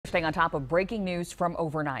staying on top of breaking news from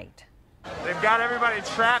overnight. They've got everybody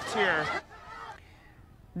trapped here.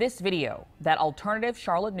 This video that alternative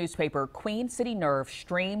Charlotte newspaper Queen City Nerve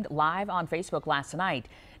streamed live on Facebook last night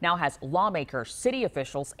now has lawmakers, city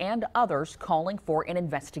officials, and others calling for an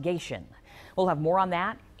investigation. We'll have more on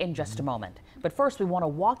that in just a moment. But first, we want to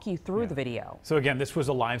walk you through the video. So again, this was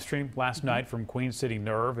a live stream last night from Queen City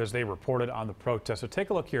Nerve as they reported on the protest. So take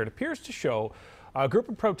a look here. It appears to show a group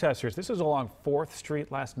of protesters. This is along 4th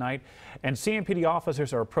Street last night, and CMPD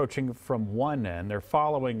officers are approaching from one end. They're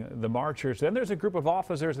following the marchers. Then there's a group of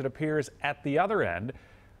officers that appears at the other end.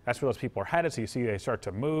 That's where those people are headed. So you see they start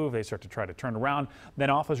to move. They start to try to turn around. Then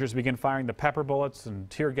officers begin firing the pepper bullets, and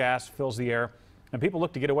tear gas fills the air. And people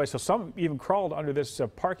look to get away. So some even crawled under this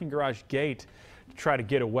parking garage gate to try to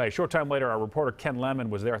get away. Short time later, our reporter Ken Lemon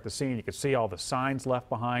was there at the scene. You could see all the signs left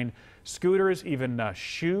behind, scooters, even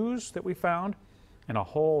shoes that we found, and a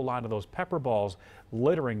whole lot of those pepper balls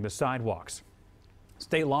littering the sidewalks.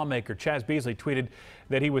 State lawmaker Chaz Beasley tweeted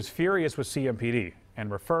that he was furious with CMPD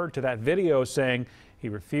and referred to that video, saying he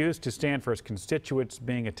refused to stand for his constituents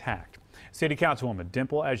being attacked. City Councilwoman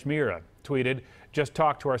Dimple Ajmira tweeted, "Just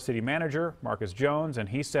talked to our city manager, Marcus Jones, and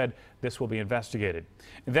he said this will be investigated."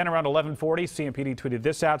 And then around 11:40, CMPD tweeted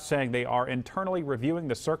this out, saying they are internally reviewing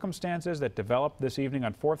the circumstances that developed this evening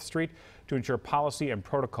on 4th Street to ensure policy and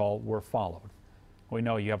protocol were followed. We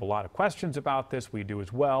know you have a lot of questions about this. We do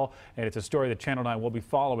as well. And it's a story that Channel 9 will be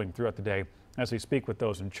following throughout the day as we speak with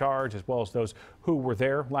those in charge, as well as those who were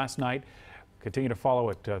there last night. Continue to follow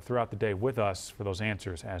it throughout the day with us for those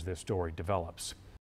answers as this story develops.